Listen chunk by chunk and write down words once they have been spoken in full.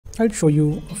I'll show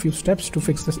you a few steps to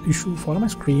fix this issue. Follow my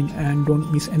screen and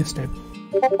don't miss any step.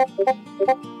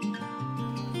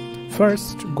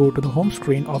 First, go to the home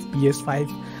screen of PS5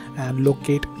 and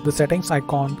locate the settings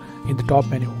icon in the top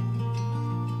menu.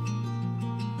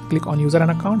 Click on user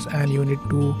and accounts, and you need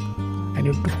to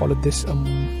follow this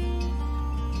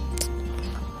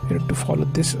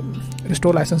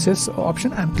restore licenses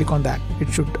option and click on that.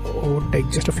 It should take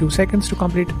just a few seconds to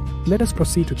complete. Let us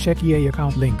proceed to check EA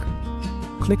account link.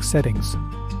 Click settings.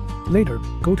 Later,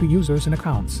 go to users and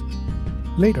accounts.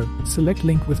 Later, select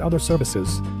link with other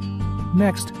services.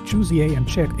 Next, choose EA and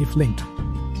check if linked.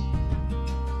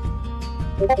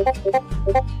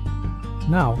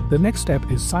 Now, the next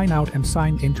step is sign out and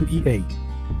sign into EA.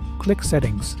 Click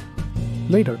settings.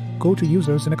 Later, go to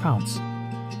users and accounts.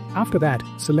 After that,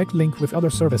 select link with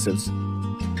other services.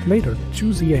 Later,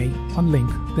 choose EA, unlink,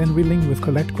 then relink with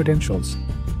collect credentials.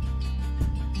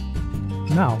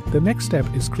 Now, the next step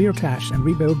is clear cache and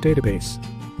rebuild database.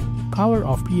 Power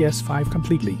off PS5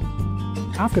 completely.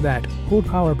 After that, hold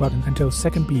power button until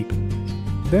second beep.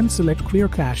 Then select clear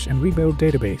cache and rebuild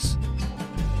database.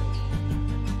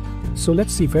 So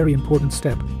let's see very important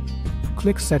step.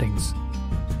 Click settings.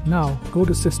 Now, go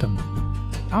to system.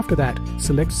 After that,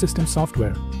 select system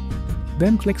software.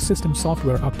 Then click system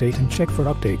software update and check for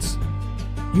updates.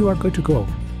 You are good to go.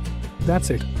 That's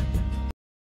it.